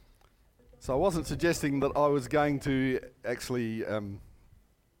So I wasn't suggesting that I was going to actually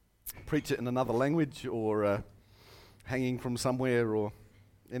preach it in another language or hanging from somewhere or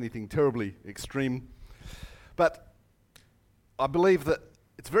anything terribly extreme. But I believe that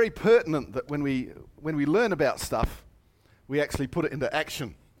it's very pertinent that when we learn about stuff, we actually put it into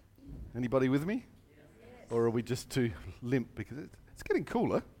action. Anybody with me? Yes. Or are we just too limp? Because it's getting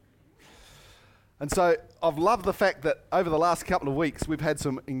cooler. And so I've loved the fact that over the last couple of weeks, we've had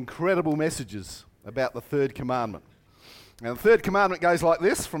some incredible messages about the third commandment. Now, the third commandment goes like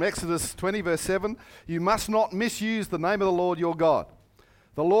this, from Exodus 20, verse 7, "You must not misuse the name of the Lord your God.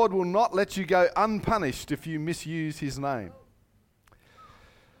 The Lord will not let you go unpunished if you misuse his name."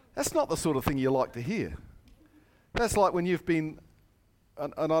 That's not the sort of thing you like to hear. That's like when you've been,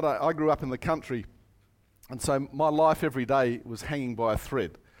 I grew up in the country, and so my life every day was hanging by a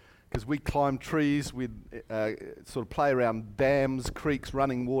thread. Because we climbed trees, we'd sort of play around dams, creeks,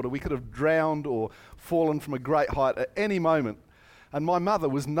 running water. We could have drowned or fallen from a great height at any moment. And my mother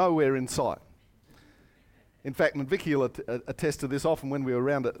was nowhere in sight. In fact, and Vicky will attest to this, often when we were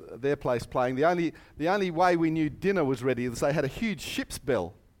around at their place playing, the only way we knew dinner was ready is they had a huge ship's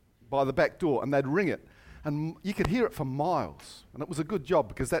bell by the back door, and they'd ring it. And you could hear it for miles. And it was a good job,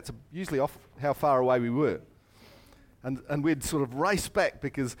 because that's usually off how far away we were. And we'd sort of race back,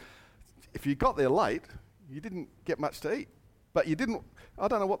 because if you got there late, you didn't get much to eat. But you didn't, I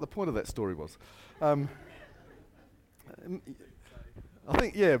don't know what the point of that story was. I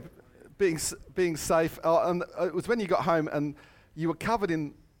think, yeah, being safe. And it was when you got home and you were covered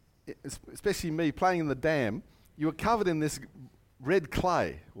in, especially me, playing in the dam, you were covered in this red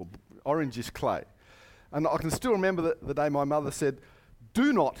clay, or orangish clay. And I can still remember the day my mother said,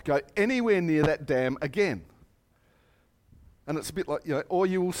 "Do not go anywhere near that dam again." And it's a bit like, or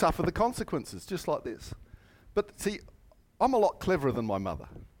you will suffer the consequences, just like this. But see, I'm a lot cleverer than my mother,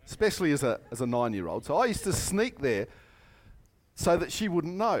 especially as a 9-year-old. So I used to sneak there so that she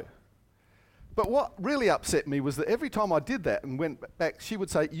wouldn't know. But what really upset me was that every time I did that and went back, she would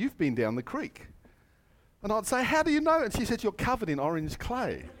say, "You've been down the creek." And I'd say, "How do you know?" And she said, "You're covered in orange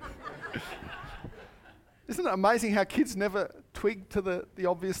clay." Isn't it amazing how kids never twig to the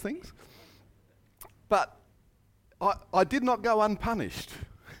obvious things? But I did not go unpunished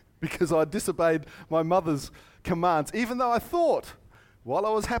because I disobeyed my mother's commands, even though I thought, while I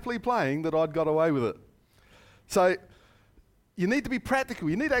was happily playing, that I'd got away with it. So you need to be practical.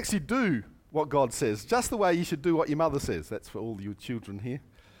 You need to actually do what God says, just the way you should do what your mother says. That's for all you children here.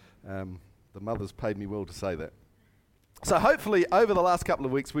 The mothers paid me well to say that. So hopefully, over the last couple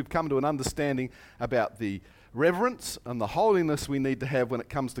of weeks, we've come to an understanding about the reverence and the holiness we need to have when it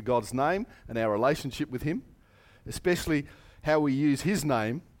comes to God's name and our relationship with him, especially how we use his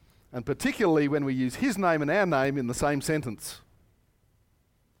name, and particularly when we use his name and our name in the same sentence.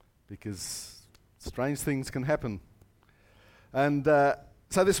 Because strange things can happen. And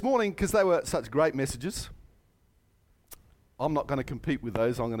so this morning, because they were such great messages, I'm not going to compete with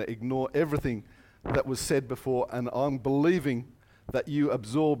those. I'm going to ignore everything that was said before, and I'm believing that you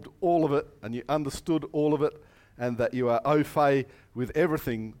absorbed all of it and you understood all of it, and that you are au fait with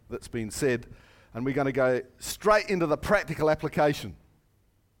everything that's been said. And we're going to go straight into the practical application.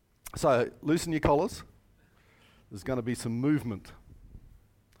 So loosen your collars. There's going to be some movement,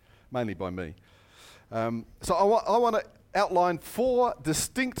 mainly by me. So I want to outline 4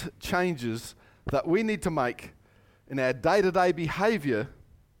 distinct changes that we need to make in our day-to-day behaviour,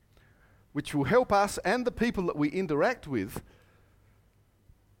 which will help us and the people that we interact with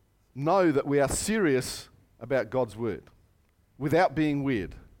know that we are serious about God's word without being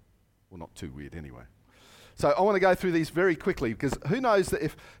weird. Well, not too weird anyway. So I want to go through these very quickly, because who knows that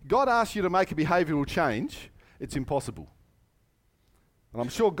if God asks you to make a behavioural change, it's impossible. And I'm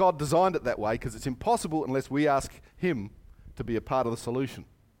sure God designed it that way, because it's impossible unless we ask him to be a part of the solution.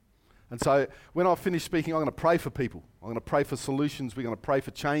 And so when I finish speaking, I'm going to pray for people. I'm going to pray for solutions. We're going to pray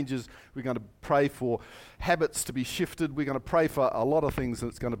for changes. We're going to pray for habits to be shifted. We're going to pray for a lot of things, and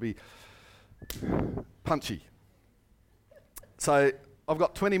it's going to be punchy. So I've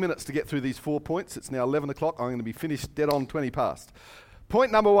got 20 minutes to get through these 4 points. It's now 11 o'clock. I'm going to be finished dead on 20 past.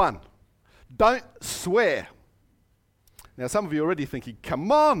 Point number 1, don't swear. Now, some of you are already thinking, come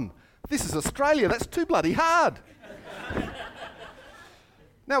on, this is Australia. That's too bloody hard.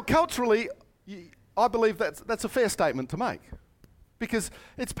 Now, culturally, I believe that's a fair statement to make, because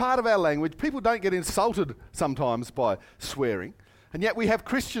it's part of our language. People don't get insulted sometimes by swearing, and yet we have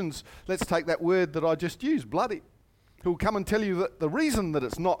Christians, let's take that word that I just used, bloody, who will come and tell you that the reason that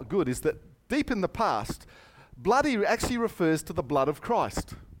it's not good is that deep in the past, bloody actually refers to the blood of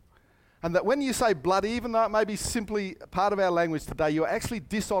Christ. And that when you say bloody, even though it may be simply part of our language today, you're actually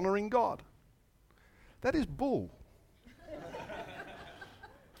dishonouring God. That is bull.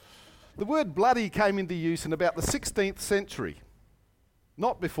 The word bloody came into use in about the 16th century,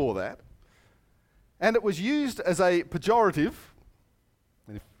 not before that. And it was used as a pejorative.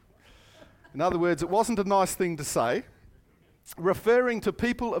 In other words, it wasn't a nice thing to say, referring to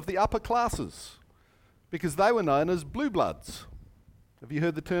people of the upper classes, because they were known as blue bloods. Have you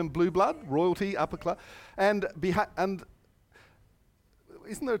heard the term blue blood? Royalty, upper class. And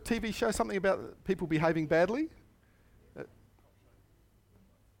isn't there a TV show, something about people behaving badly?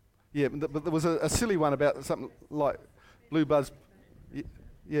 Yeah, but there was a silly one about something like blue bloods.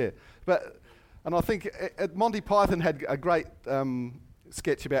 Yeah, and I think Monty Python had a great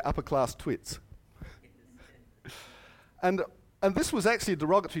sketch about upper class twits. And this was actually a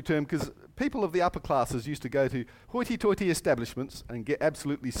derogatory term because people of the upper classes used to go to hoity-toity establishments and get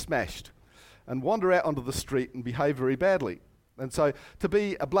absolutely smashed and wander out onto the street and behave very badly. And so to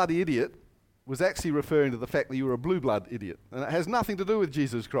be a bloody idiot was actually referring to the fact that you were a blue blood idiot. And it has nothing to do with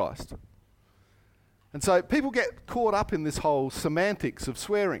Jesus Christ. And so people get caught up in this whole semantics of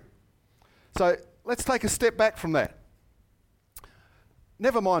swearing. So let's take a step back from that.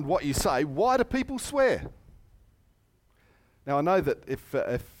 Never mind what you say, why do people swear? Now I know that if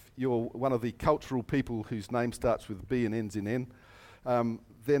you're one of the cultural people whose name starts with B and ends in N,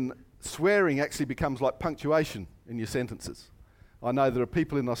 then swearing actually becomes like punctuation in your sentences. I know there are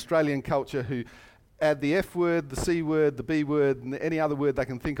people in Australian culture who add the F word, the C word, the B word, and any other word they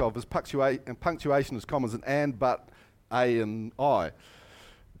can think of as punctuation as common as an and, but, a, and I.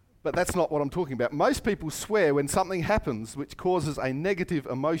 But that's not what I'm talking about. Most people swear when something happens which causes a negative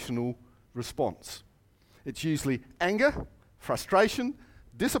emotional response. It's usually anger, frustration,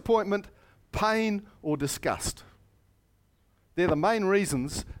 disappointment, pain, or disgust. They're the main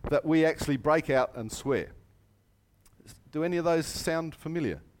reasons that we actually break out and swear. Do any of those sound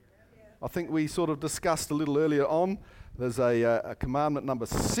familiar? Yeah. I think we sort of discussed a little earlier on. There's a commandment number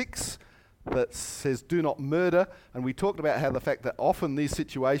 6 that says do not murder, and we talked about how the fact that often these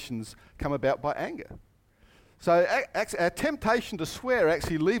situations come about by anger. So our temptation to swear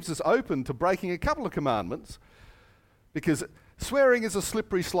actually leaves us open to breaking a couple of commandments, because swearing is a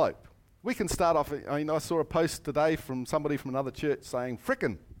slippery slope. We can start off, I saw a post today from somebody from another church saying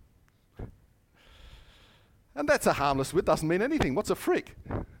frickin'. And that's a harmless word, doesn't mean anything. What's a frick?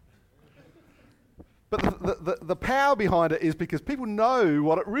 But the power behind it is because people know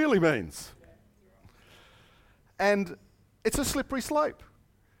what it really means. And it's a slippery slope.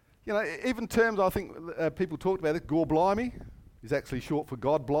 You know, even terms I think people talked about it, gore blimey is actually short for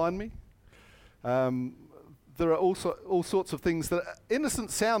God blind me. There are also all sorts of things that are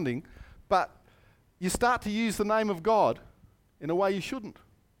innocent sounding, but you start to use the name of God in a way you shouldn't.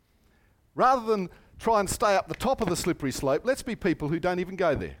 Rather than try and stay up the top of the slippery slope, let's be people who don't even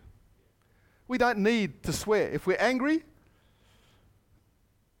go there. We don't need to swear. If we're angry,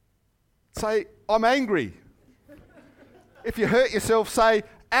 say, I'm angry. If you hurt yourself, say,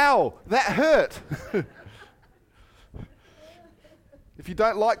 ow, that hurt. If you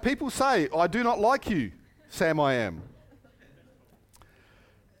don't like people, say, I do not like you, Sam I am.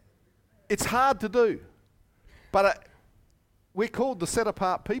 It's hard to do, but we're called to set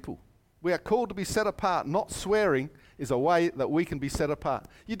apart people. We are called to be set apart. Not swearing is a way that we can be set apart.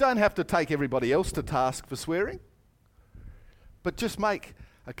 You don't have to take everybody else to task for swearing, but just make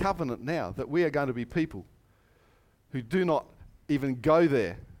a covenant now that we are going to be people who do not even go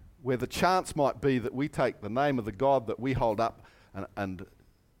there, where the chance might be that we take the name of the God that we hold up and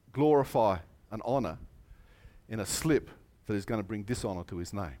glorify and honour in a slip that is going to bring dishonour to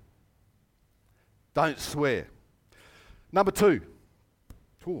his name. Don't swear. Number 2.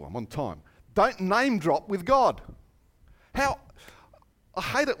 Oh, I'm on time. Don't name drop with God. I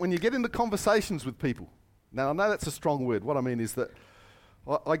hate it when you get into conversations with people. Now, I know that's a strong word. What I mean is that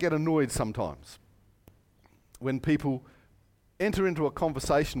I get annoyed sometimes when people enter into a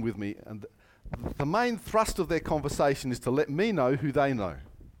conversation with me and the main thrust of their conversation is to let me know who they know.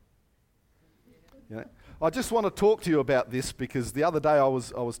 You know? I just want to talk to you about this because the other day I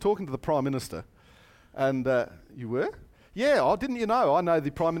was talking to the Prime Minister and you were? Yeah, didn't you know? I know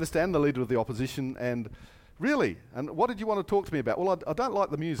the Prime Minister and the Leader of the Opposition, and really? And what did you want to talk to me about? Well, I don't like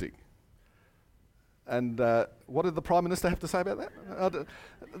the music. And what did the Prime Minister have to say about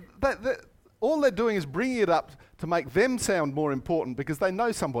that? All they're doing is bringing it up to make them sound more important because they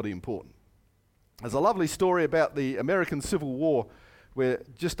know somebody important. There's a lovely story about the American Civil War where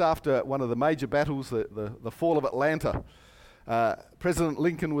just after one of the major battles, the fall of Atlanta, President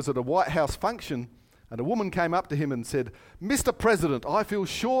Lincoln was at a White House function. And a woman came up to him and said, Mr. President, I feel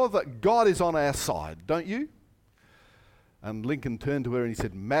sure that God is on our side, don't you? And Lincoln turned to her and he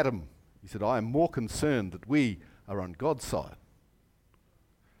said, Madam, He said, I am more concerned that we are on God's side.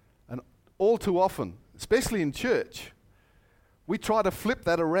 And all too often, especially in church, we try to flip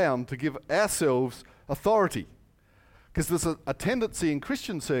that around to give ourselves authority. Because there's a tendency in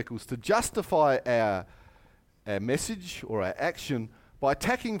Christian circles to justify our message or our action by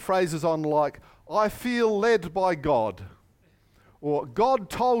tacking phrases on like, I feel led by God, or God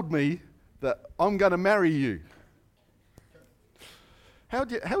told me that I'm going to marry you. How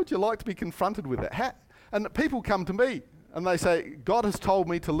would you like to be confronted with that? And people come to me and they say, God has told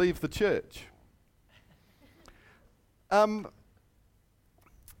me to leave the church.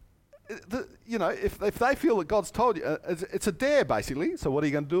 If they feel that God's told you, it's a dare basically, so what are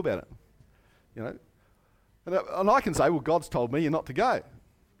you going to do about it? You know, and I can say, well, God's told me you're not to go.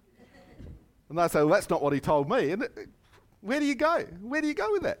 And they say, well, that's not what he told me. And where do you go? Where do you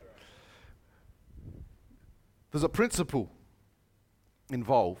go with that? There's a principle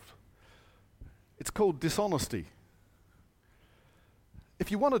involved. It's called dishonesty.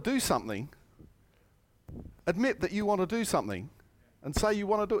 If you want to do something, admit that you want to do something and say you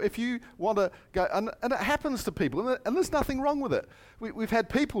want to do it. If you want to go, and it happens to people, and there's nothing wrong with it. We've had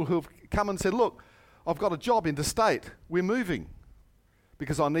people who have come and said, look, I've got a job interstate. We're moving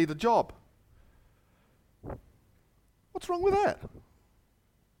because I need a job. What's wrong with that?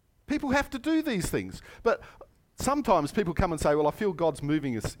 People have to do these things. But sometimes people come and say, well, I feel God's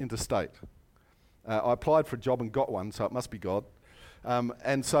moving us interstate. I applied for a job and got one, so it must be God.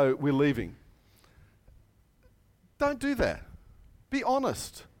 And so we're leaving. Don't do that. Be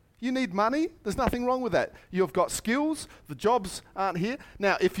honest. You need money. There's nothing wrong with that. You've got skills. The jobs aren't here.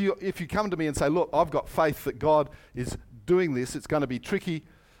 Now, if you come to me and say, look, I've got faith that God is doing this, it's going to be tricky,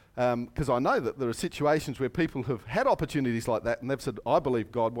 because I know that there are situations where people have had opportunities like that and they've said, I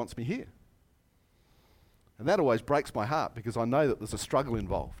believe God wants me here. And that always breaks my heart because I know that there's a struggle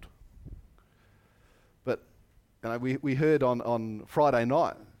involved. But we heard on Friday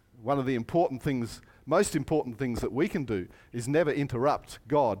night, one of the most important things that we can do is never interrupt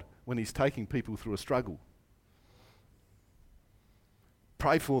God when he's taking people through a struggle.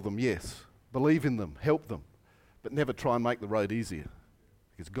 Pray for them, yes. Believe in them, help them, but never try and make the road easier,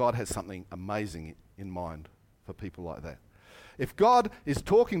 because God has something amazing in mind for people like that. If God is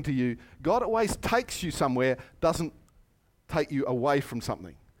talking to you, God always takes you somewhere, doesn't take you away from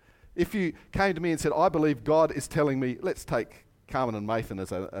something. If you came to me and said, I believe God is telling me, let's take Carmen and Mathan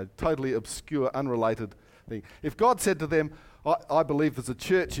as a totally obscure, unrelated thing. If God said to them, I believe there's a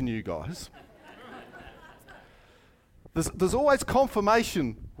church in you guys, there's always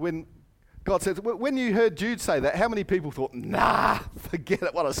confirmation when God says, when you heard Jude say that, how many people thought, nah, forget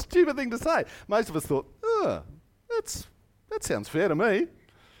it, what a stupid thing to say. Most of us thought, that sounds fair to me.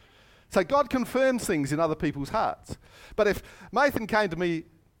 So God confirms things in other people's hearts. But if Mathan came to me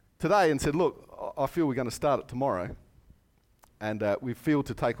today and said, look, I feel we're going to start it tomorrow, and we feel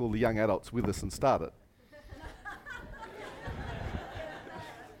to take all the young adults with us and start it,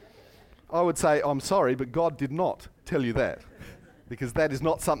 I would say, I'm sorry, but God did not tell you that, because that is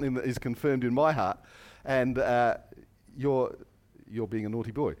not something that is confirmed in my heart, and you're being a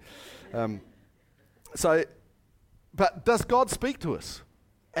naughty boy. But does God speak to us?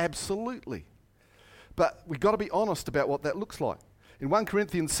 Absolutely. But we've got to be honest about what that looks like. In 1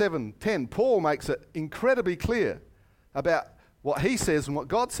 Corinthians 7:10, Paul makes it incredibly clear about what he says and what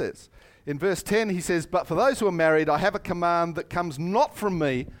God says. In verse 10, he says, but for those who are married, I have a command that comes not from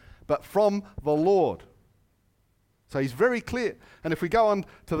me, but from the Lord. So he's very clear. And if we go on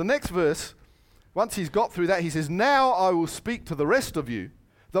to the next verse, once he's got through that, he says, now I will speak to the rest of you,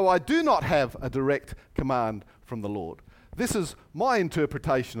 though I do not have a direct command from the Lord. This is my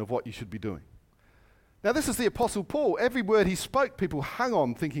interpretation of what you should be doing. Now, this is the Apostle Paul. Every word he spoke, people hung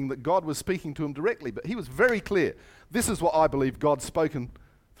on thinking that God was speaking to him directly, but he was very clear. This is what I believe God's spoken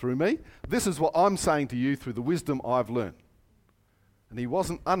through me. This is what I'm saying to you through the wisdom I've learned. And he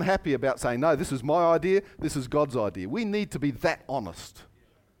wasn't unhappy about saying, no, this is my idea, this is God's idea. We need to be that honest.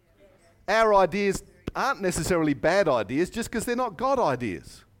 Our ideas aren't necessarily bad ideas just because they're not God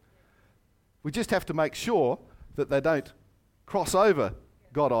ideas. We just have to make sure that they don't cross over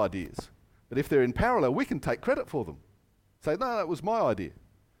God ideas. But if they're in parallel, we can take credit for them. Say, no, that was my idea.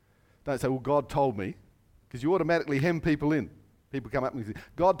 Don't say, well, God told me, because you automatically hem people in. People come up and say,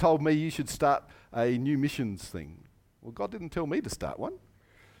 God told me you should start a new missions thing. Well, God didn't tell me to start one.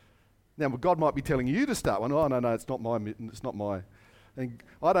 Now, God might be telling you to start one. Oh, no, it's not my. And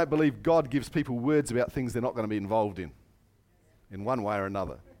I don't believe God gives people words about things they're not going to be involved in one way or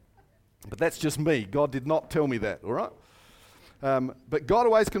another. But that's just me. God did not tell me that, all right? But God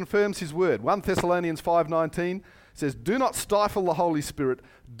always confirms his word. 1 Thessalonians 5:19, It says, do not stifle the Holy Spirit,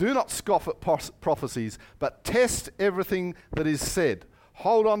 do not scoff at prophecies, but test everything that is said.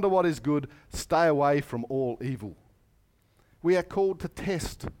 Hold on to what is good, stay away from all evil. We are called to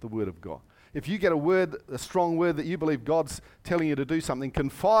test the word of God. If you get a strong word that you believe God's telling you to do something,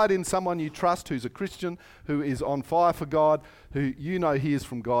 confide in someone you trust who's a Christian, who is on fire for God, who you know hears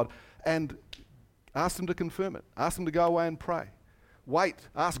from God, and ask them to confirm it. Ask them to go away and pray. Wait,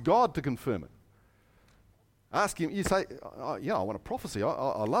 ask God to confirm it. Ask him, you say, I want a prophecy.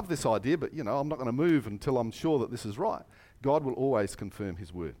 I love this idea, but I'm not going to move until I'm sure that this is right. God will always confirm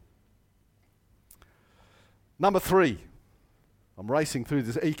his word. Number 3. I'm racing through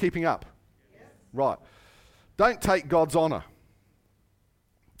this. Are you keeping up? Yes. Right. Don't take God's honour.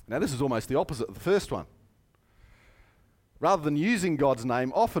 Now this is almost the opposite of the first one. Rather than using God's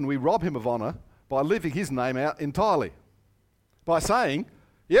name, often we rob him of honour by leaving his name out entirely. By saying,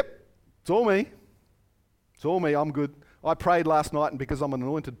 yep, it's all me. It's all me, I'm good. I prayed last night, and because I'm an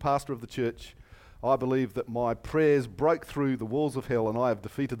anointed pastor of the church, I believe that my prayers broke through the walls of hell and I have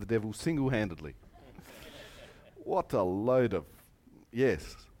defeated the devil single-handedly. What a load of...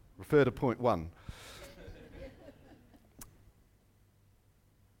 Yes, refer to point 1.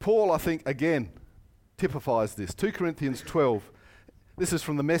 Paul, I think, again, typifies this. 2 Corinthians 12. This is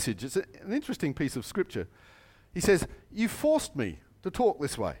from the Message. It's an interesting piece of scripture. He says, you forced me to talk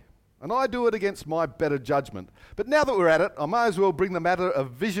this way, and I do it against my better judgment. But now that we're at it, I may as well bring the matter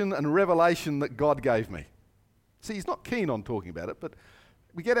of vision and revelation that God gave me. See, he's not keen on talking about it, but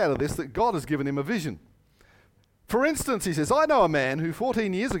we get out of this that God has given him a vision. For instance, he says, I know a man who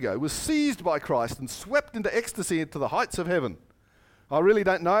 14 years ago was seized by Christ and swept into ecstasy into the heights of heaven. I really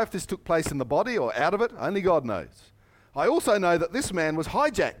don't know if this took place in the body or out of it. Only God knows. I also know that this man was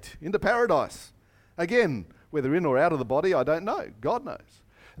hijacked into paradise. Again, whether in or out of the body, I don't know. God knows.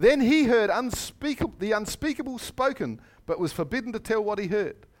 Then he heard the unspeakable spoken, but was forbidden to tell what he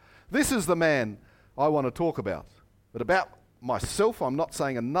heard. This is the man I want to talk about. But about myself, I'm not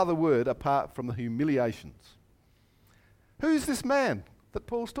saying another word apart from the humiliations. Who's this man that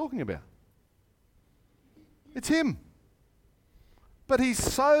Paul's talking about? It's him. But he's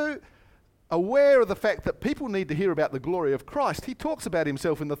so aware of the fact that people need to hear about the glory of Christ, he talks about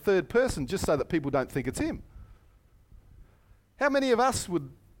himself in the third person just so that people don't think it's him. How many of us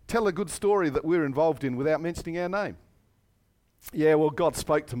would tell a good story that we're involved in without mentioning our name? Yeah, well, God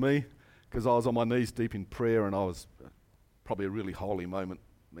spoke to me because I was on my knees deep in prayer, and I was probably a really holy moment.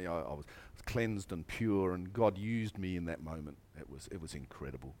 I was cleansed and pure, and God used me in that moment. It was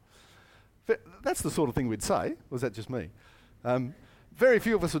incredible. That's the sort of thing we'd say. Was that just me? Very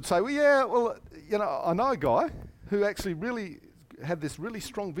few of us would say, I know a guy who actually really had this really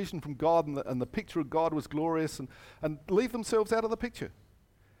strong vision from God, and the picture of God was glorious, and leave themselves out of the picture.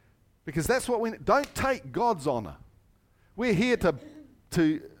 Because that's what we... Don't take God's honour. We're here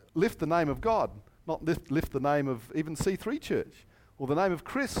to lift the name of God, not lift the name of even C3 Church, or the name of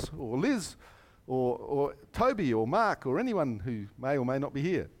Chris, or Liz, or Toby, or Mark, or anyone who may or may not be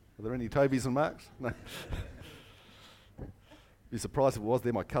here. Are there any Tobys and Marks? No. Be surprised if it was.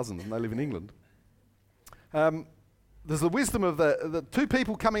 They're my cousins, and they live in England. There's the wisdom of the two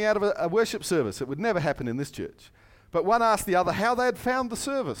people coming out of a worship service. It would never happen in this church. But one asked the other how they had found the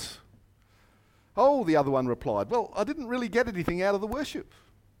service. Oh, the other one replied, well, I didn't really get anything out of the worship.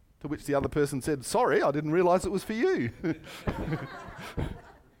 To which the other person said, sorry, I didn't realise it was for you.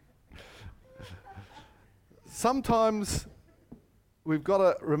 Sometimes we've got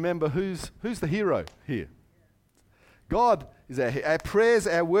to remember who's the hero here. God is our prayers,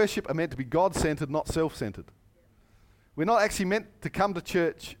 our worship are meant to be God-centred, not self-centred. We're not actually meant to come to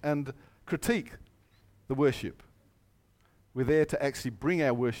church and critique the worship. We're there to actually bring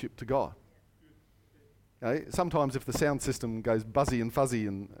our worship to God. Sometimes if the sound system goes buzzy and fuzzy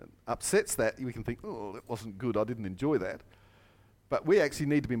and upsets that, we can think, oh, that wasn't good, I didn't enjoy that. But we actually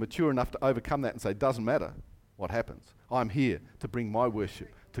need to be mature enough to overcome that and say, doesn't matter what happens. I'm here to bring my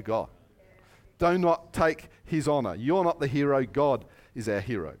worship to God. Do not take his honour. You're not the hero, God is our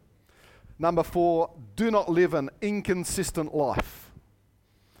hero. Number 4, do not live an inconsistent life.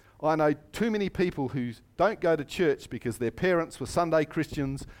 I know too many people who don't go to church because their parents were Sunday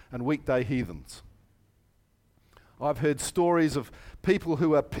Christians and weekday heathens. I've heard stories of people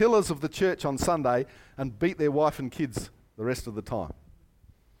who are pillars of the church on Sunday and beat their wife and kids the rest of the time.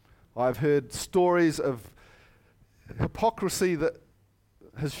 I've heard stories of hypocrisy that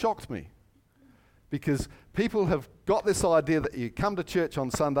has shocked me, because people have got this idea that you come to church on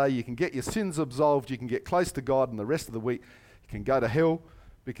Sunday, you can get your sins absolved, you can get close to God, and the rest of the week you can go to hell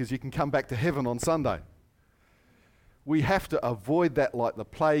because you can come back to heaven on Sunday. We have to avoid that like the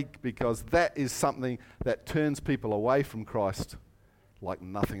plague, because that is something that turns people away from Christ like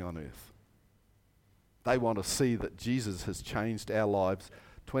nothing on earth. They want to see that Jesus has changed our lives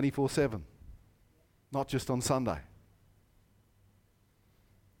 24/7, not just on Sunday.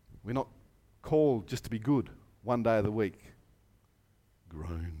 We're not called just to be good one day of the week.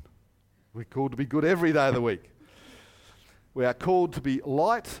 Groan. We're called to be good every day of the week. We are called to be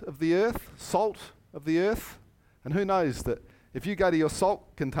light of the earth, salt of the earth. And who knows that if you go to your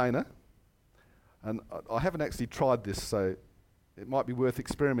salt container, and I haven't actually tried this, so it might be worth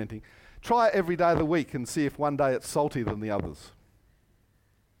experimenting. Try it every day of the week and see if one day it's saltier than the others.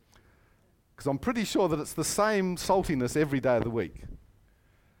 Because I'm pretty sure that it's the same saltiness every day of the week.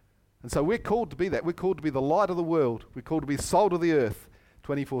 And so we're called to be that. We're called to be the light of the world. We're called to be salt of the earth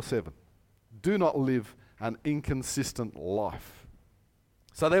 24/7. Do not live an inconsistent life.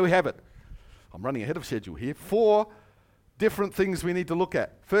 So there we have it. I'm running ahead of schedule here. 4 different things we need to look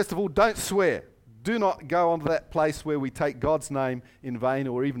at. First of all, don't swear. Do not go onto that place where we take God's name in vain,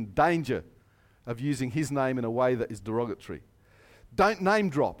 or even danger of using his name in a way that is derogatory. Don't name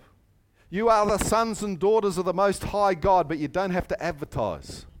drop. You are the sons and daughters of the Most High God, but you don't have to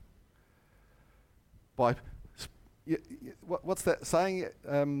advertise. What's that saying?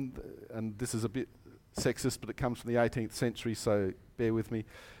 And this is a bit sexist, but it comes from the 18th century, so bear with me.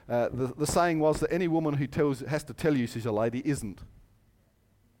 The saying was that any woman who has to tell you she's a lady isn't.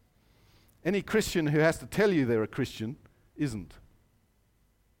 Any Christian who has to tell you they're a Christian isn't.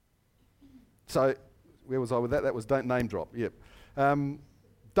 So, where was I with that? That was don't name drop. Yep.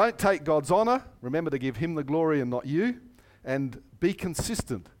 Don't take God's honour. Remember to give him the glory and not you. And be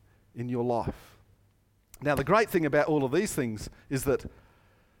consistent in your life. Now, the great thing about all of these things is that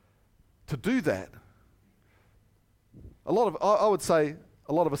to do that, I would say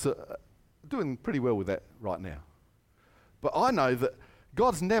a lot of us are doing pretty well with that right now. But I know that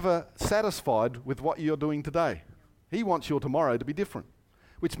God's never satisfied with what you're doing today. He wants your tomorrow to be different,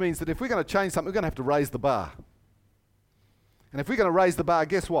 which means that if we're going to change something, we're going to have to raise the bar. And if we're going to raise the bar,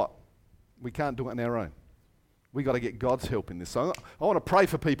 guess what? We can't do it on our own. We've got to get God's help in this. So I want to pray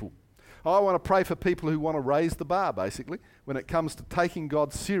for people. I want to pray for people who want to raise the bar, basically, when it comes to taking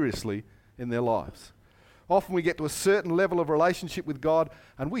God seriously in their lives. Often we get to a certain level of relationship with God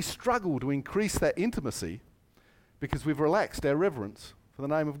and we struggle to increase that intimacy because we've relaxed our reverence for the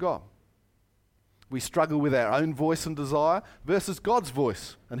name of God. We struggle with our own voice and desire versus God's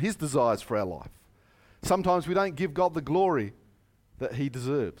voice and his desires for our life. Sometimes we don't give God the glory that he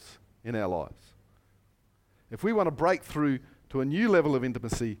deserves in our lives. If we want to break through to a new level of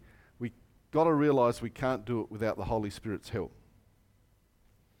intimacy, we've got to realize we can't do it without the Holy Spirit's help.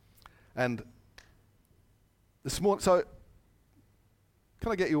 And this morning, so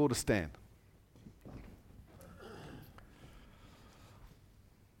can I get you all to stand?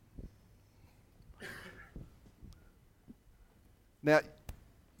 Now,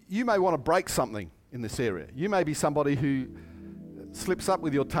 you may want to break something in this area. You may be somebody who slips up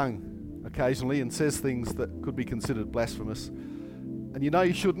with your tongue occasionally and says things that could be considered blasphemous. And you know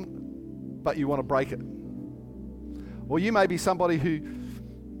you shouldn't, but you want to break it. Or you may be somebody who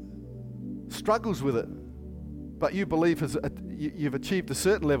struggles with it, but you believe you've achieved a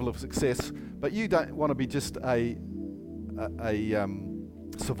certain level of success, but you don't want to be just a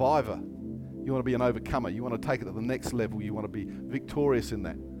survivor. You want to be an overcomer. You want to take it to the next level. You want to be victorious in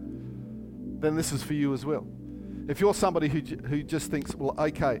that. Then this is for you as well. If you're somebody who just thinks, well,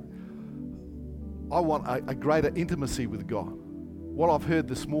 okay, I want a greater intimacy with God. What I've heard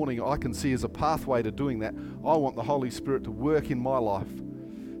this morning, I can see as a pathway to doing that. I want the Holy Spirit to work in my life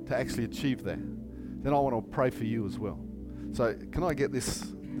to actually achieve that. Then I want to pray for you as well. So can I get this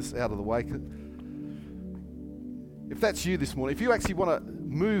out of the way? If that's you this morning, if you actually want to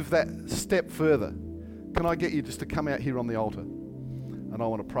move that step further, can I get you just to come out here on the altar? And I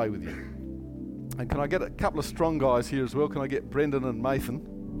want to pray with you. And can I get a couple of strong guys here as well? Can I get Brendan and Mathan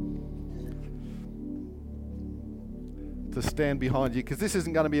to stand behind you? Because this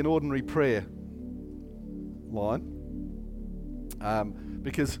isn't going to be an ordinary prayer line.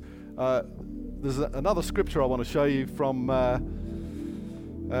 Because there's another scripture I want to show you from, I'll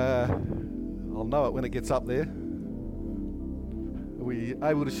know it when it gets up there. Are we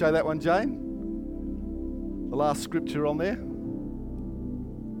able to show that one, Jane? The last scripture on there?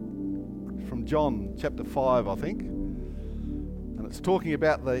 From John chapter 5, I think. And it's talking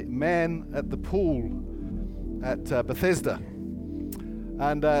about the man at the pool at Bethesda.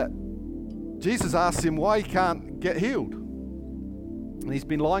 And Jesus asks him why he can't get healed. And he's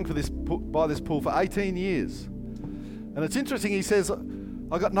been lying by this pool for 18 years. And it's interesting, he says,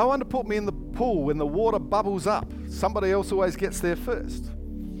 I got no one to put me in the pool, when the water bubbles up, somebody else always gets there first.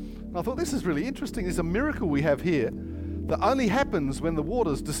 And I thought, this is really interesting. There's a miracle we have here that only happens when the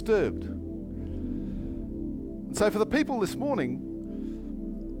water's disturbed. And so for the people this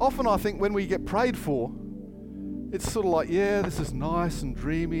morning, often I think when we get prayed for, it's sort of like, yeah, this is nice and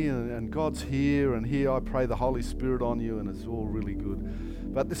dreamy, and God's here, and here I pray the Holy Spirit on you, and it's all really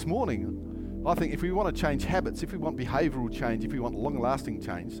good. But this morning, I think if we want to change habits, if we want behavioural change, if we want long-lasting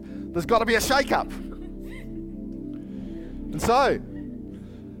change, there's got to be a shake-up. And so,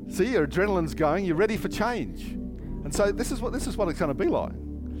 see, your adrenaline's going, you're ready for change. And so this is what it's going to be like.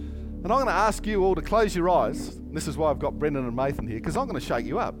 And I'm going to ask you all to close your eyes. This is why I've got Brendan and Mathan here, because I'm going to shake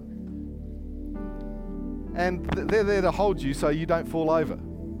you up. And they're there to hold you so you don't fall over.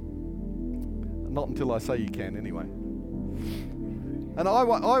 Not until I say you can, anyway. And I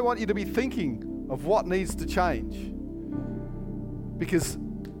want you to be thinking of what needs to change. Because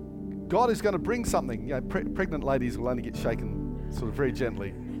God is going to bring something. You know, pregnant ladies will only get shaken sort of very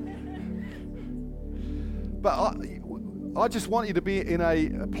gently. But I just want you to be in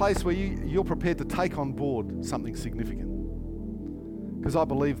a place where you're prepared to take on board something significant. Because I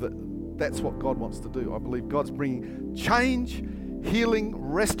believe that's what God wants to do. I believe God's bringing change, healing,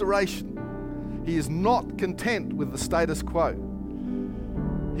 restoration. He is not content with the status quo.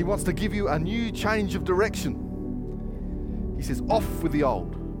 He wants to give you a new change of direction. He says, off with the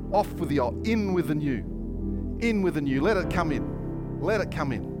old, in with the new, let it come in,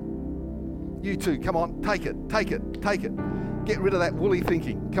 You too, come on, take it. Get rid of that woolly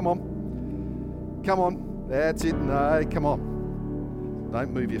thinking, come on, that's it, no, come on.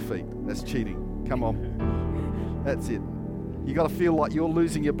 Don't move your feet, that's cheating, come on, that's it. You got to feel like you're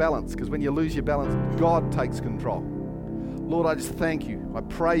losing your balance, because when you lose your balance, God takes control. Lord, I just thank you. I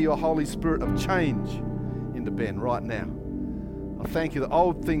pray your Holy Spirit of change into Ben right now. I thank you that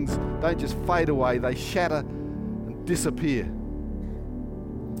old things don't just fade away, they shatter and disappear.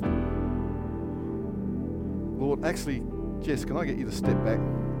 Lord, actually, Jess, can I get you to step back?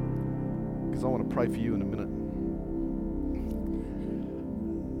 Because I want to pray for you in a minute.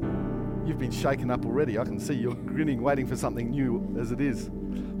 You've been shaken up already. I can see you're grinning, waiting for something new as it is.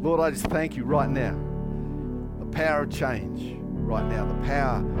 Lord, I just thank you right now. The power of change right now, the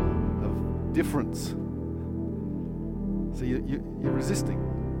power of difference. So you're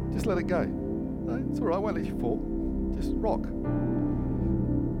resisting. Just let it go. No, it's all right. I won't let you fall. Just rock.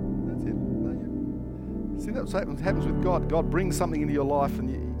 That's it. No, see, that's what happens with God. God brings something into your life and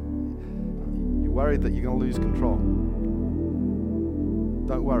you're worried that you're going to lose control.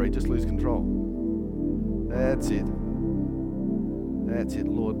 Don't worry, just lose control. That's it. That's it,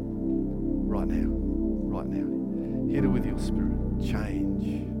 Lord. Right now. Hit her with your spirit.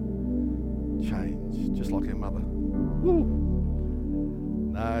 Change. Just like her mother. Woo.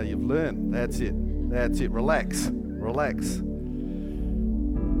 No, you've learned. That's it. Relax.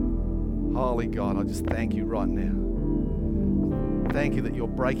 Holy God, I just thank you right now. Thank you that you're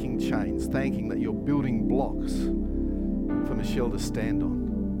breaking chains. Thanking that you're building blocks for Michelle to stand on.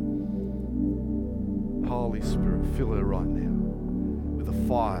 Holy Spirit, fill her right now with a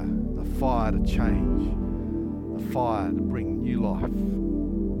fire to change, a fire to bring new life.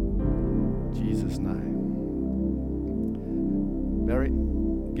 In Jesus' name. Barry,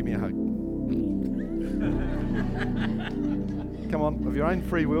 give me a hug. Come on, of your own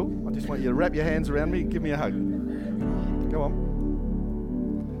free will, I just want you to wrap your hands around me and give me a hug. Come on.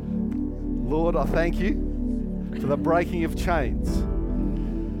 Lord, I thank you for the breaking of chains.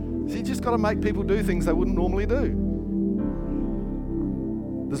 See, you just got to make people do things they wouldn't normally do.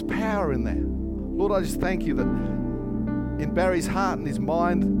 There's power in that. Lord, I just thank you that in Barry's heart and his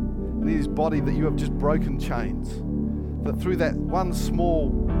mind and in his body that you have just broken chains. That through that one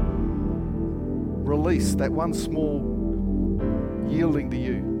small release, that one small yielding to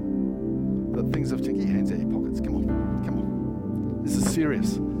you, that things have changed. Get your hands out of your pockets. Come on. This is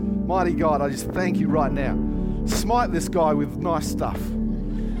serious. Mighty God, I just thank you right now. Smite this guy with nice stuff.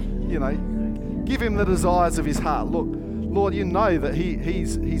 You know, give him the desires of his heart. Look, Lord, you know that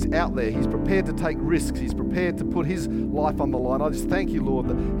he's out there. He's prepared to take risks. He's prepared to put his life on the line. I just thank you, Lord,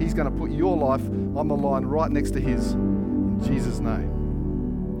 that he's going to put your life on the line right next to his. In Jesus' name.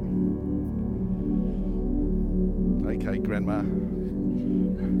 Okay, Grandma.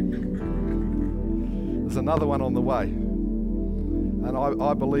 There's another one on the way. And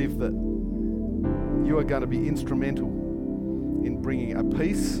I believe that you are going to be instrumental in bringing a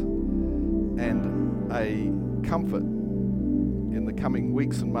peace and a comfort in the coming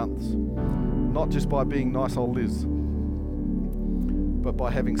weeks and months. Not just by being nice old Liz, but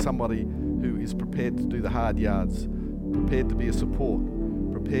by having somebody who is prepared to do the hard yards, prepared to be a support,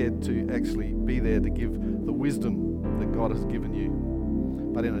 prepared to actually be there to give the wisdom that God has given you,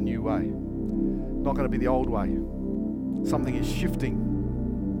 but in a new way. Not going to be the old way. Something is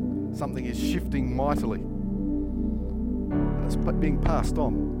shifting. Something is shifting mightily. And it's being passed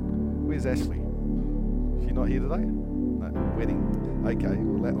on. Where's Ashley? Is she not here today? No, wedding. Okay,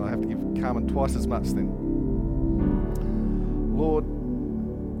 well, I have to give Carmen twice as much then. Lord,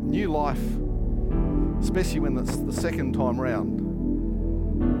 new life, especially when it's the second time round,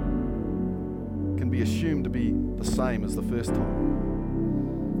 can be assumed to be the same as the first time.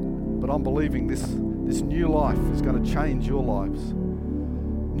 But I'm believing this new life is going to change your lives.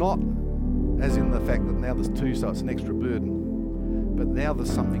 Not as in the fact that now there's two, so it's an extra burden, but now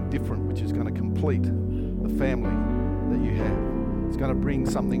there's something different which is going to complete the family that you have. It's going to bring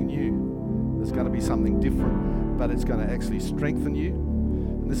something new. There's going to be something different, but it's going to actually strengthen you.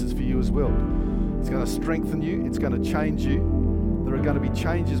 And this is for you as well. It's going to strengthen you. It's going to change you. There are going to be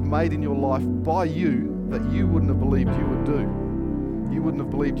changes made in your life by you that you wouldn't have believed you would do. You wouldn't have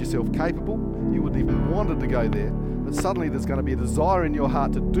believed yourself capable. You wouldn't even wanted to go there. But suddenly there's going to be a desire in your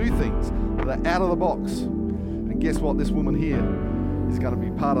heart to do things that are out of the box. And guess what? This woman here is going to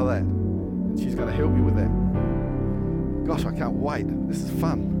be part of that. And she's going to help you with that. Gosh, I can't wait. This is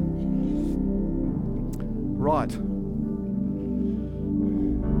fun. Right.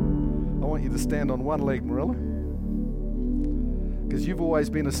 I want you to stand on one leg, Marilla. Because you've always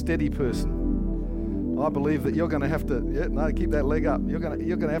been a steady person. I believe that you're going to have to, keep that leg up. You're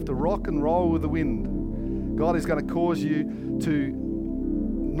going to have to rock and roll with the wind. God is going to cause you to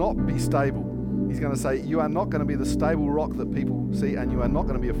not be stable. He's going to say, you are not going to be the stable rock that people see, and you are not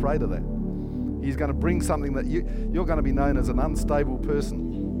going to be afraid of that. He's going to bring something that you're going to be known as an unstable person.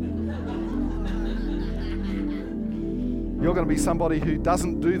 You're going to be somebody who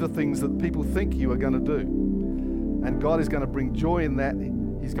doesn't do the things that people think you are going to do. And God is going to bring joy in that.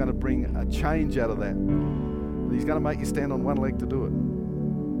 He's going to bring a change out of that. He's going to make you stand on one leg to do it.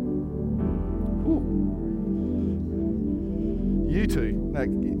 Whew. You two. Now,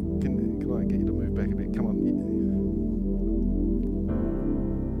 can I get you to move back a bit? Come on.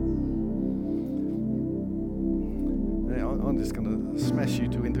 Now, I'm just going to smash you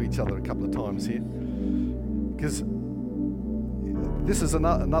two into each other a couple of times here. Because this is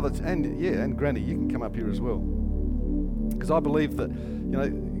another, and Granny, you can come up here as well. Because I believe that,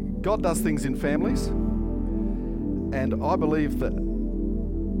 God does things in families, and I believe that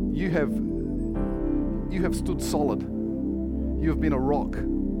you have stood solid. You have been a rock.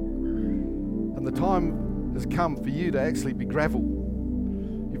 And the time has come for you to actually be gravel.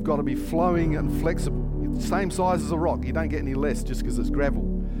 You've got to be flowing and flexible. It's the same size as a rock. You don't get any less just because it's gravel.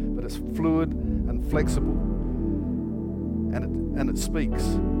 But it's fluid and flexible. And it speaks.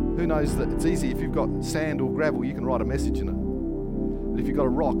 Who knows that it's easy if you've got sand or gravel, you can write a message in it. But if you've got a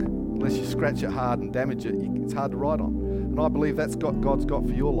rock, unless you scratch it hard and damage it, it's hard to write on. And I believe that's what God's got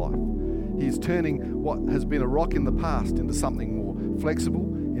for your life. He's turning what has been a rock in the past into something more flexible,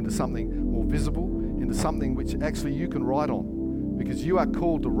 into something more visible, into something which actually you can write on. Because you are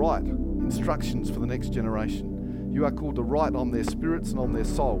called to write instructions for the next generation. You are called to write on their spirits and on their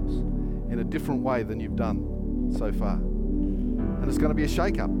souls in a different way than you've done so far. And it's going to be a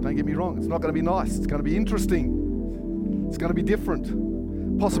shake-up. Don't get me wrong. It's not going to be nice. It's going to be interesting. It's going to be different.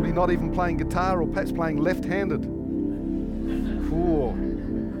 Possibly not even playing guitar, or perhaps playing left-handed. Or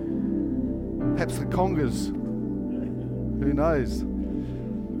perhaps the congas. Who knows?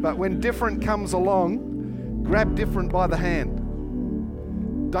 But when different comes along, grab different by the hand.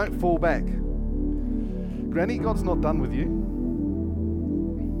 Don't fall back. Granny, God's not done with you.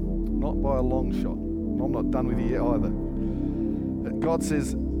 Not by a long shot. I'm not done with you yet either. God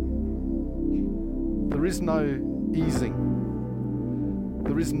says there is no easing.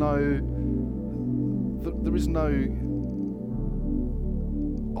 There is no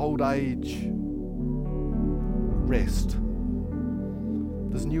old age rest.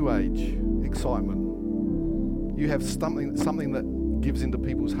 There's new age excitement. You have something that gives into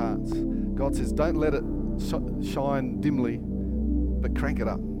people's hearts. God says, don't let it shine dimly, but crank it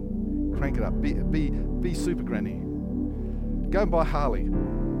up. Crank it up. Be super granny. Go and buy Harley.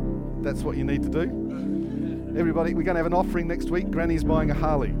 That's what you need to do. Everybody, we're going to have an offering next week. Granny's buying a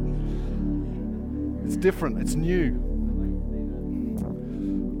Harley. It's different. It's new.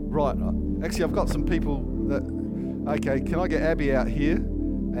 Right. Actually, I've got some people that... Okay, can I get Abby out here?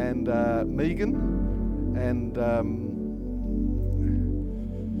 And Megan? And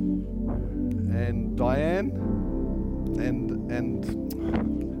Diane? And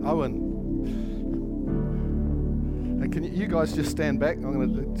Owen? And can you guys just stand back? I'm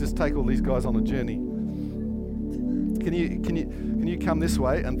going to just take all these guys on a journey. Can you come this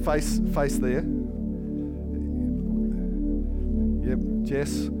way and face there? Yep,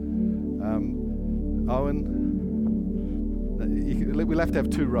 Jess, Owen. We'll have to have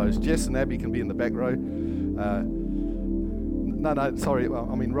 2 rows. Jess and Abby can be in the back row.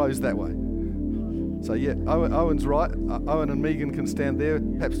 Rows that way. So yeah, Owen's right. Owen and Megan can stand there,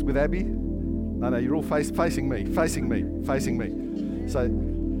 perhaps with Abby. No, you're all facing me. So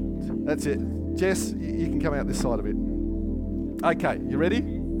that's it. Jess, you can come out this side a bit. Okay, you ready?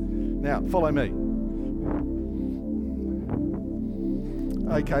 Now, follow me.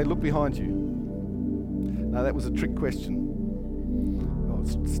 Okay, look behind you. No, that was a trick question. Oh,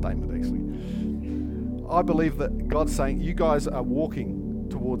 it's a statement, actually. I believe that God's saying you guys are walking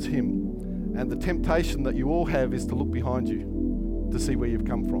towards Him, and the temptation that you all have is to look behind you to see where you've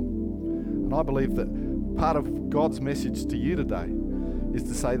come from. And I believe that part of God's message to you today is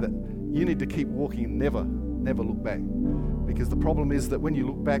to say that you need to keep walking and never look back. Because the problem is that when you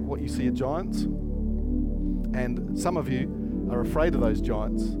look back, what you see are giants. And some of you are afraid of those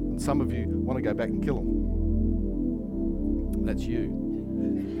giants, and some of you want to go back and kill them. That's you.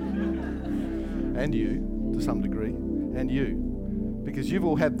 And you, to some degree. And you. Because you've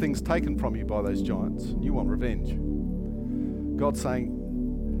all had things taken from you by those giants. And you want revenge. God's saying,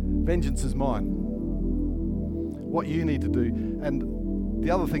 vengeance is mine. What you need to do. And the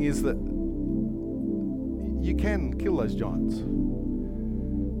other thing is that you can kill those giants.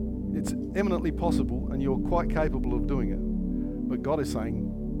 It's eminently possible, and you're quite capable of doing it. But God is saying,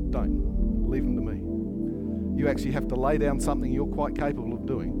 don't. Leave them to me. You actually have to lay down something you're quite capable of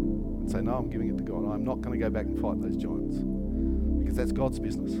doing and say, no, I'm giving it to God. I'm not going to go back and fight those giants. Because that's God's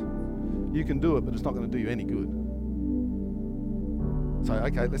business. You can do it, but it's not going to do you any good. So,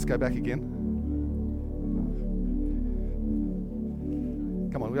 okay, let's go back again.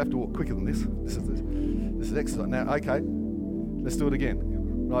 Come on, we have to walk quicker than this. This is exercise. Now, okay, let's do it again.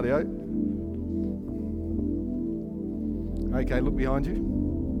 Rightio. Okay, look behind you.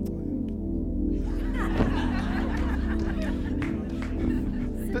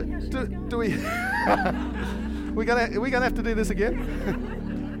 Do we? We're gonna have to do this again.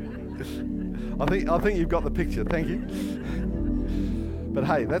 I think you've got the picture. Thank you. But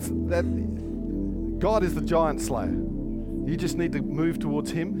hey, that. God is the giant slayer. You just need to move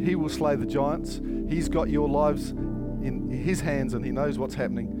towards Him. He will slay the giants. He's got your lives in His hands, and He knows what's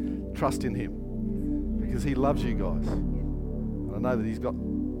happening. Trust in Him, because He loves you guys. And I know that He's got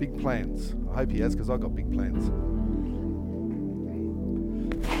big plans. I hope He has, because I've got big plans.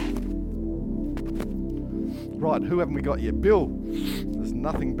 Right, who haven't we got yet? Bill. There's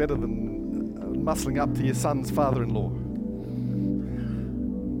nothing better than muscling up to your son's father-in-law.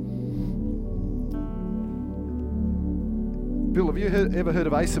 Bill, have you ever heard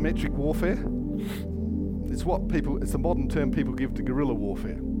of asymmetric warfare? It's the modern term people give to guerrilla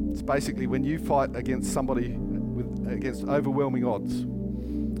warfare. It's basically when you fight against somebody against overwhelming odds.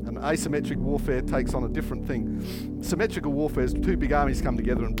 And asymmetric warfare takes on a different thing. Symmetrical warfare is 2 big armies come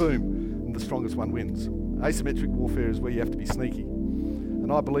together and boom, and the strongest one wins. Asymmetric warfare is where you have to be sneaky. And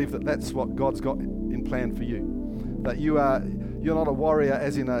I believe that that's what God's got in plan for you. That you're not a warrior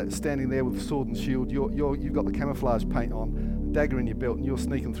as in standing there with sword and shield. You've got the camouflage paint on, a dagger in your belt, and you're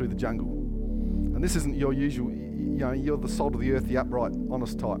sneaking through the jungle. And this isn't your usual, you're the salt of the earth, the upright,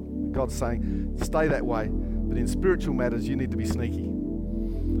 honest type. God's saying, stay that way. But in spiritual matters, you need to be sneaky.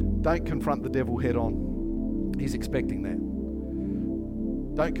 Don't confront the devil head on. He's expecting that.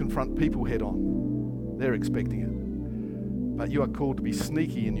 Don't confront people head on. They're expecting it. But you are called to be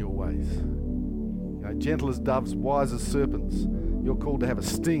sneaky in your ways. Gentle as doves, wise as serpents. You're called to have a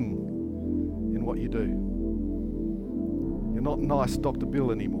sting in what you do. You're not nice Dr.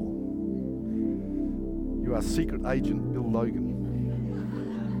 Bill anymore. You are secret agent Bill Logan.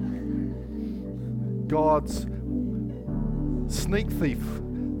 God's sneak thief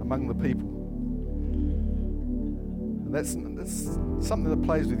among the people. And that's something that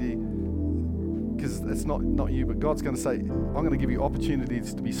plays with you, because it's not you, but God's going to say, I'm going to give you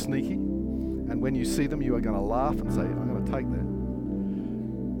opportunities to be sneaky, and when you see them, you are going to laugh and say, I'm going to take that.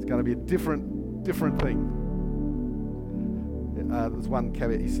 It's going to be a different thing. There's one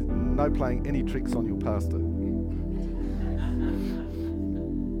caveat. He said, no playing any tricks on your pastor.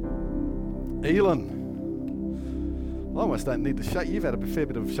 Elon, I almost don't need to shake. You've had a fair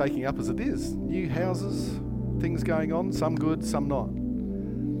bit of shaking up as it is. New houses, things going on, some good, some not.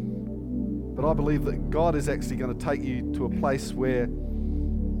 But I believe that God is actually going to take you to a place where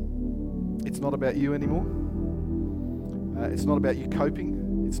it's not about you anymore. It's not about you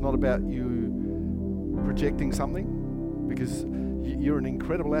coping. It's not about you projecting something, because You're an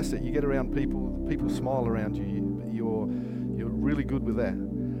incredible asset. You get around people smile around you. You're really good with that.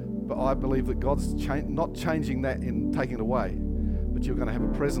 But I believe that God's not changing that in taking it away, but you're going to have a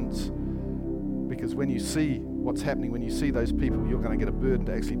presence, because when you see what's happening, when you see those people, you're going to get a burden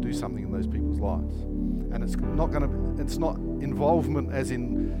to actually do something in those people's lives. And it's not involvement as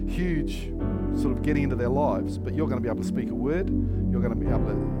in huge sort of getting into their lives, but you're going to be able to speak a word. You're going to be able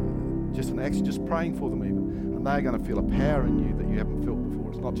to just praying for them even, and they're going to feel a power in you that you haven't felt before.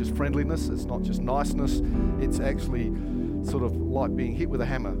 It's not just friendliness, it's not just niceness, it's actually sort of like being hit with a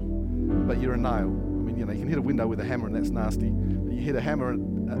hammer, but you're a nail. I mean, you can hit a window with a hammer and that's nasty, but you hit a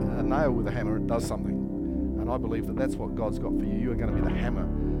nail with a hammer, it does something. And I believe that that's what God's got for you. You are going to be the hammer,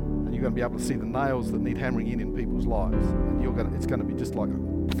 and you're going to be able to see the nails that need hammering in people's lives, and it's going to be just like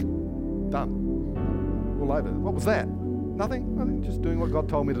done, all over. What was that? Nothing, just doing what God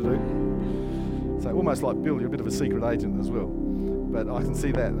told me to do. So almost like Bill, you're a bit of a secret agent as well. But I can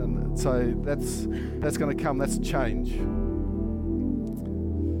see that, and so that's going to come. That's change.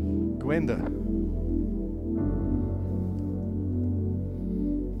 Gwenda,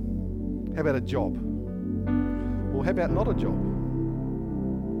 how about a job? Or how about not a job?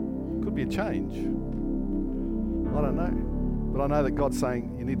 Could be a change. I don't know, but I know that God's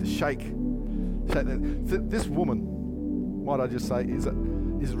saying you need to shake that. This woman, might I just say,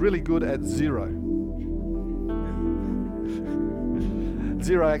 is really good at zero.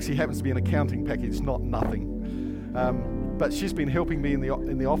 Zero actually happens to be an accounting package, not nothing. But she's been helping me in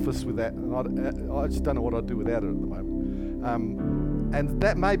the office with that, and I just don't know what I'd do without her at the moment. And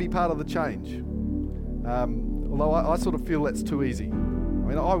that may be part of the change. Although I sort of feel that's too easy. I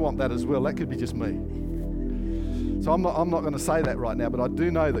mean, I want that as well. That could be just me. So I'm not going to say that right now, but I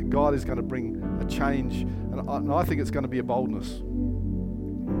do know that God is going to bring a change, and I think it's going to be a boldness.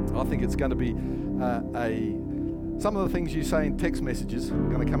 I think it's going to be some of the things you say in text messages are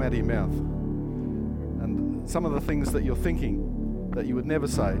going to come out of your mouth. And some of the things that you're thinking that you would never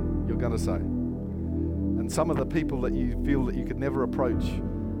say, you're going to say. And some of the people that you feel that you could never approach,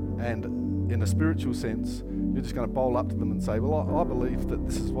 and in a spiritual sense, you're just going to bowl up to them and say, well, I believe that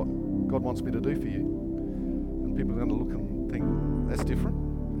this is what God wants me to do for you. And people are going to look and think, that's different.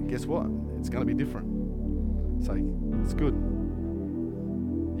 And guess what? It's going to be different. So it's good.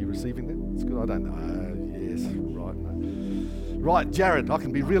 You receiving that? It's good. I don't know. Yes, right. No. Right, Jared, I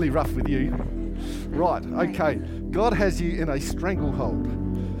can be really rough with you. Right, okay. God has you in a stranglehold.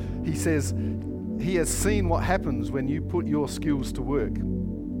 He says he has seen what happens when you put your skills to work.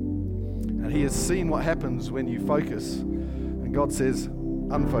 And he has seen what happens when you focus. And God says,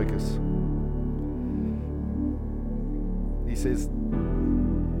 unfocus. He says,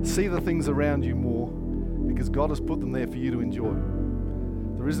 see the things around you more, because God has put them there for you to enjoy.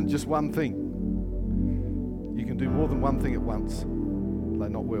 There isn't just one thing. You can do more than one thing at once, though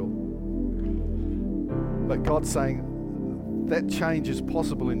not well. But God's saying that change is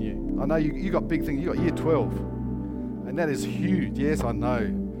possible in you. I know you got big things. You got year 12, and that is huge. Yes, I know.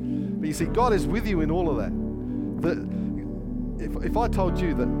 But you see, God is with you in all of that. If I told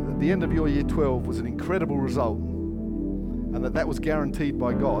you that at the end of your year 12 was an incredible result, and that was guaranteed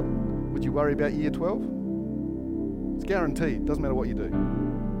by God, would you worry about year 12? It's guaranteed. Doesn't matter what you do.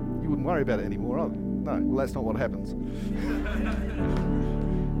 You wouldn't worry about it anymore, either. No, well, that's not what happens.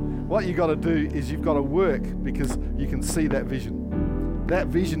 What you got to do is you've got to work, because you can see that vision. That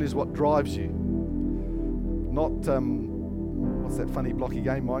vision is what drives you. Not, what's that funny blocky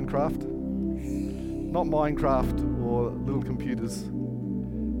game, Minecraft? Not Minecraft or little computers,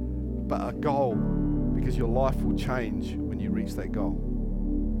 but a goal, because your life will change when you reach that goal.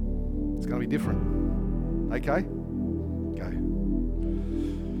 It's going to be different. Okay?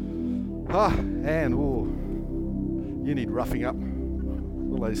 And you need roughing up.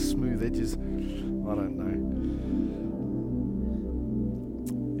 All those smooth edges. I don't know.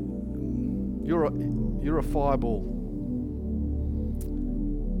 You're a fireball,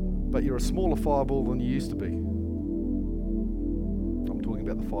 but you're a smaller fireball than you used to be. I'm talking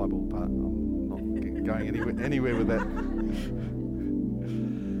about the fireball part. I'm not going anywhere with that.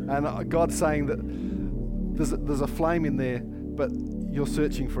 And God's saying that there's a flame in there, but you're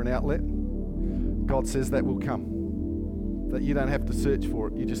searching for an outlet. God says that will come. That you don't have to search for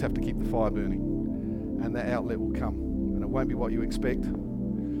it, you just have to keep the fire burning. And that outlet will come. And it won't be what you expect,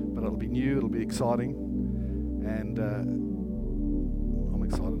 but it'll be new, it'll be exciting. And I'm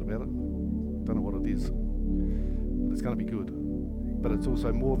excited about it. Don't know what it is, but it's going to be good. But it's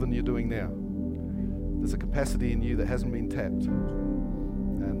also more than you're doing now. There's a capacity in you that hasn't been tapped.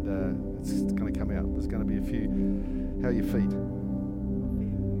 And it's going to come out. There's going to be a few. How are your feet?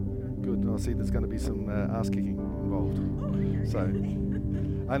 Good. I see there's going to be some ass kicking involved. So,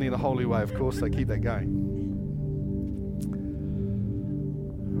 only in a holy way, of course, they keep that going.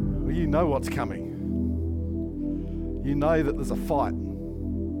 Well, you know what's coming. You know that there's a fight.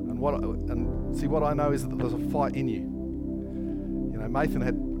 And what I know is that there's a fight in you. You know, Nathan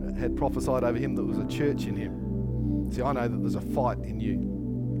had prophesied over him that there was a church in him. See, I know that there's a fight in you.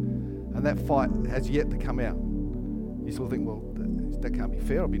 And that fight has yet to come out. You sort of think, well, that can't be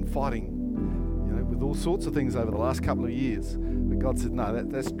fair. I've been fighting, you know, with all sorts of things over the last couple of years. But God said, no,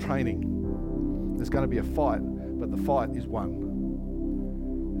 that's training. There's going to be a fight, but the fight is won.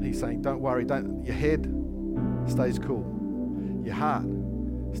 And he's saying, don't worry, your head stays cool. Your heart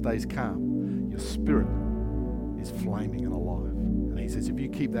stays calm. Your spirit is flaming and alive. And he says, if you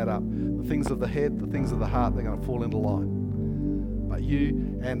keep that up, the things of the head, the things of the heart, they're going to fall into line. But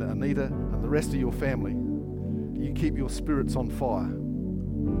you and Anita and the rest of your family, you keep your spirits on fire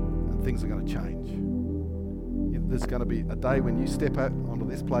and things are going to change. There's going to be a day when you step out onto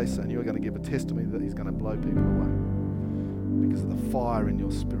this place and you're going to give a testimony that he's going to blow people away because of the fire in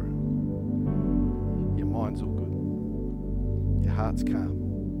your spirit. Your mind's all good. Your heart's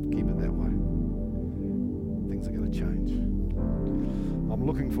calm. Keep it that way. Things are going to change. I'm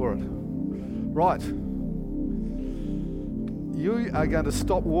looking for it. Right. You are going to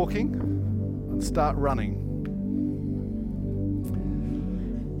stop walking and start running.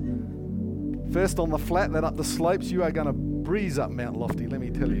 First on the flat, then up the slopes. You are going to breeze up Mount Lofty, let me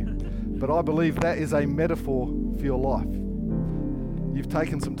tell you. But I believe that is a metaphor for your life. You've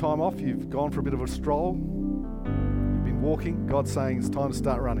taken some time off. You've gone for a bit of a stroll. You've been walking. God's saying it's time to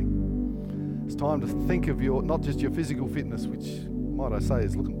start running. It's time to think of not just your physical fitness, which, might I say,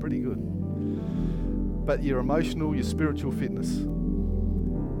 is looking pretty good, but your emotional, your spiritual fitness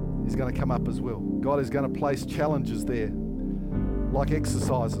is going to come up as well. God is going to place challenges there, like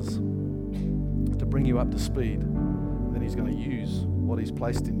exercises, to bring you up to speed. And then he's going to use what he's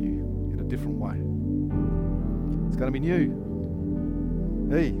placed in you in a different way. It's going to be new.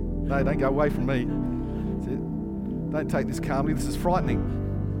 Hey, no, don't go away from me. That's it. Don't take this calmly. This is frightening.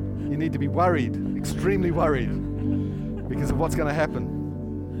 You need to be worried, extremely worried, because of what's going to happen.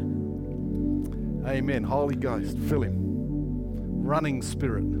 Amen. Holy Ghost, fill him. Running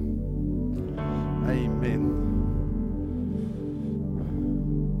spirit. Amen.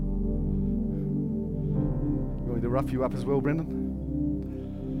 You want me to rough you up as well, Brendan?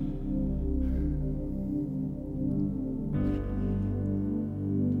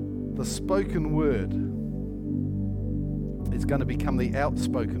 The spoken word is going to become the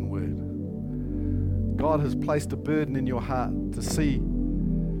outspoken word. God has placed a burden in your heart to see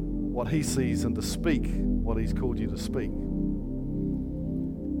what he sees and to speak what he's called you to speak.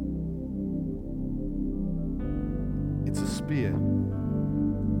 It's a spear.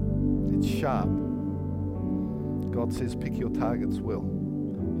 It's sharp. God says pick your targets well.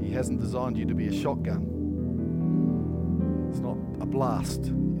 He hasn't designed you to be a shotgun. It's not a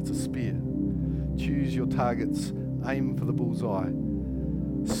blast. It's a spear. Choose your targets. Aim for the bullseye.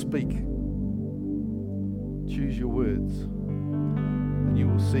 Speak. Choose your words. And you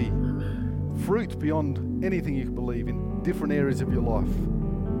will see fruit beyond anything you can believe in different areas of your life.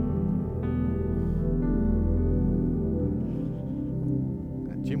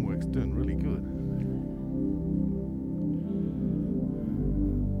 That gym work's doing really good.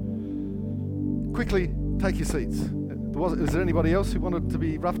 Quickly, take your seats. Is there anybody else who wanted to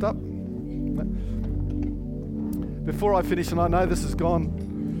be roughed up? Before I finish, and I know this has gone,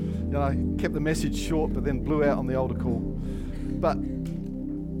 you know, kept the message short, but then blew out on the altar call. But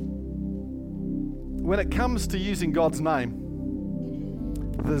when it comes to using God's name,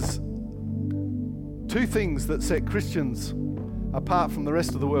 there's two things that set Christians apart from the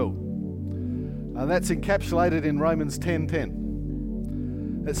rest of the world. And that's encapsulated in Romans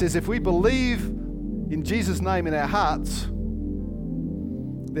 10:10. It says, if we believe in Jesus' name in our hearts,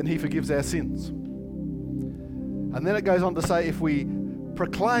 then he forgives our sins. And then it goes on to say, if we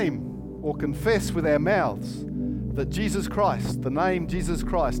proclaim or confess with our mouths that Jesus Christ, the name Jesus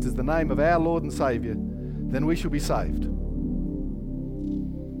Christ is the name of our Lord and Saviour, then we shall be saved.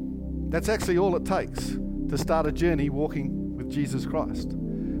 That's actually all it takes to start a journey walking with Jesus Christ.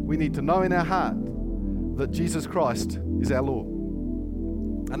 We need to know in our heart that Jesus Christ is our Lord.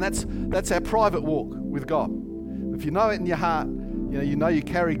 And that's our private walk with God. If you know it in your heart, you know you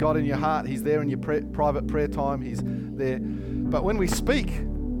carry God in your heart. He's there in your private prayer time. He's there. But when we speak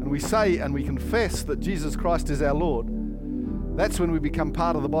and we say and we confess that Jesus Christ is our Lord, that's when we become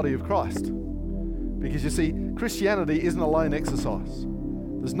part of the body of Christ. Because you see, Christianity isn't a lone exercise.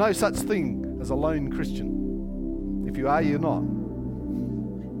 There's no such thing as a lone Christian. If you are, you're not.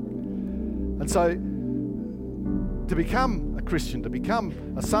 And so to become a Christian, to become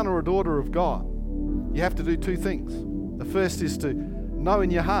a son or a daughter of God, you have to do two things. The first is to know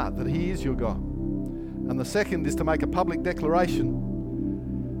in your heart that He is your God. And the second is to make a public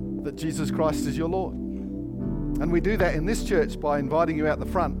declaration that Jesus Christ is your Lord. And we do that in this church by inviting you out the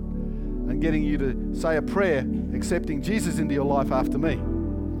front and getting you to say a prayer accepting Jesus into your life after me.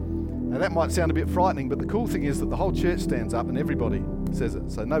 Now that might sound a bit frightening, but the cool thing is that the whole church stands up and everybody says it,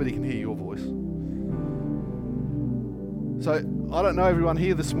 so nobody can hear your voice. So I don't know everyone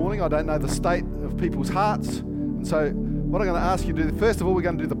here this morning. I don't know the state of people's hearts. And so what I'm going to ask you to do, first of all, we're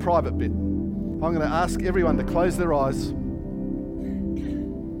going to do the private bit. I'm going to ask everyone to close their eyes.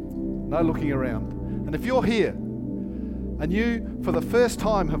 No looking around. And if you're here and you, for the first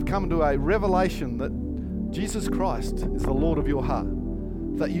time, have come to a revelation that Jesus Christ is the Lord of your heart,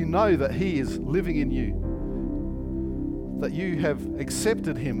 that you know that He is living in you, that you have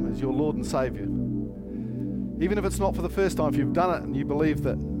accepted Him as your Lord and Saviour, even if it's not for the first time, if you've done it and you believe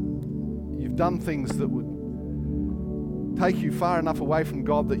that you've done things that would take you far enough away from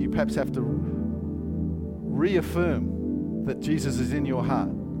God that you perhaps have to reaffirm that Jesus is in your heart.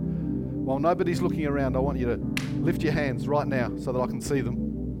 While nobody's looking around, I want you to lift your hands right now so that I can see them,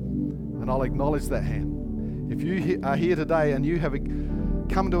 and I'll acknowledge that hand. If you are here today and you have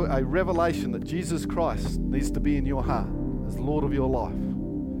come to a revelation that Jesus Christ needs to be in your heart as Lord of your life,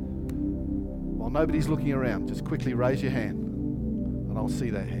 while nobody's looking around, just quickly raise your hand and I'll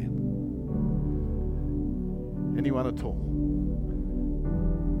see that hand. Anyone at all?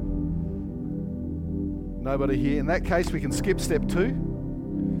 Nobody here. In that case, we can skip step 2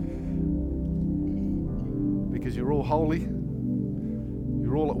 because you're all holy.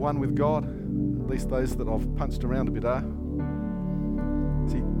 You're all at one with God. At least those that I've punched around a bit are.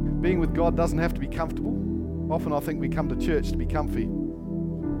 See, being with God doesn't have to be comfortable. Often I think we come to church to be comfy.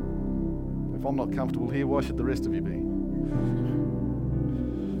 If I'm not comfortable here, why should the rest of you be?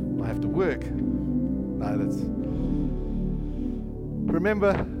 I have to work. No, that's...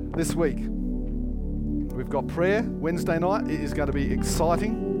 Remember this week, we've got prayer Wednesday night. It is going to be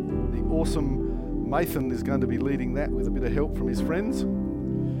exciting. The awesome Nathan is going to be leading that with a bit of help from his friends.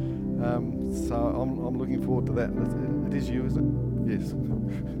 So I'm looking forward to that. It is you, isn't it? Yes.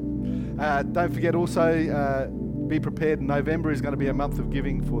 Don't forget also, be prepared. November is going to be a month of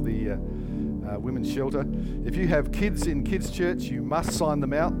giving for the women's shelter. If you have kids in kids' church, you must sign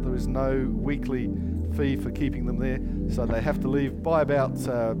them out. There is no weekly fee for keeping them there, so they have to leave by about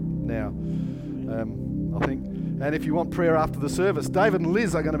now, I think. And if you want prayer after the service, David and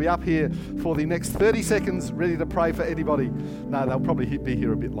Liz are going to be up here for the next 30 seconds, ready to pray for anybody. No, they'll probably be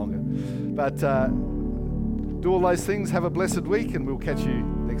here a bit longer. But do all those things. Have a blessed week, and we'll catch you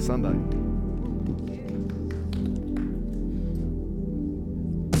next Sunday.